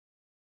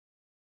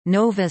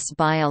Novus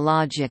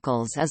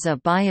Biologicals is a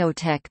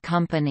biotech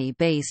company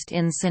based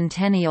in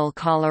Centennial,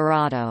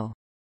 Colorado.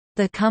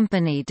 The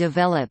company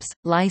develops,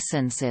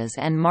 licenses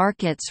and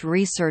markets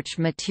research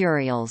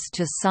materials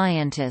to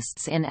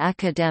scientists in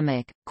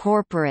academic,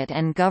 corporate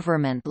and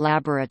government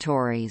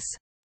laboratories.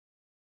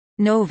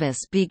 Novus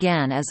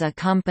began as a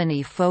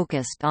company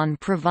focused on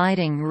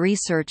providing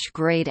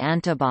research-grade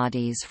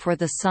antibodies for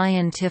the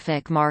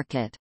scientific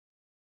market.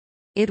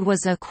 It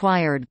was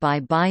acquired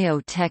by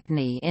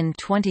Bio-Techne in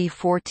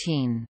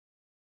 2014.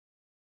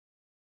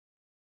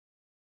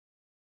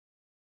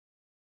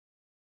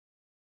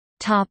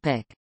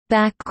 Topic: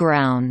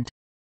 Background.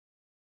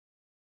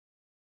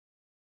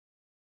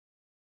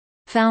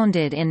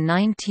 Founded in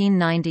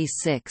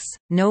 1996,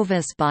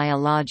 Novus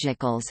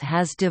Biologicals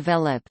has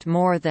developed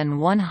more than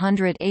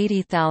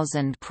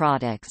 180,000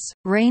 products,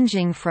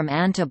 ranging from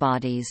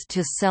antibodies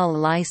to cell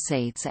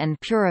lysates and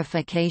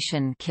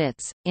purification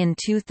kits. In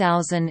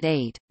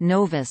 2008,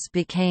 Novus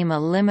became a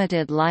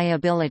limited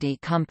liability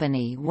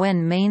company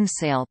when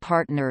Mainsail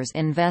Partners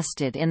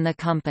invested in the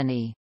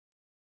company.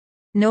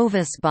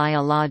 Novus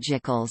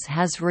Biologicals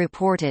has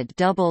reported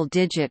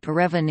double-digit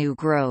revenue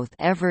growth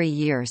every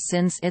year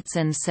since its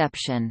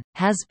inception,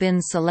 has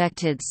been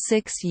selected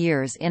 6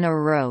 years in a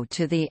row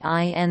to the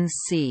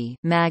INC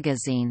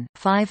magazine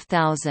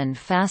 5,000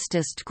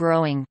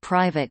 fastest-growing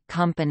private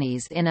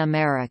companies in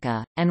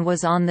America, and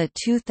was on the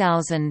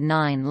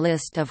 2009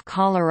 list of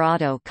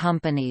Colorado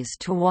companies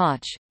to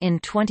watch. In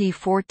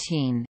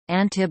 2014,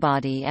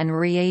 antibody and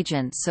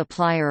reagent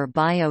supplier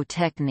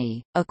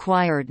Bio-Techne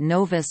acquired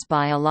Novus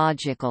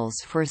Biologicals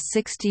for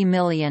 $60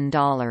 million.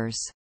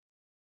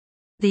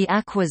 The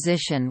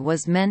acquisition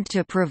was meant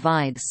to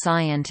provide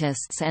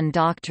scientists and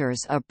doctors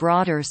a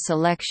broader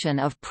selection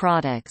of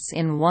products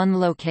in one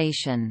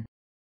location.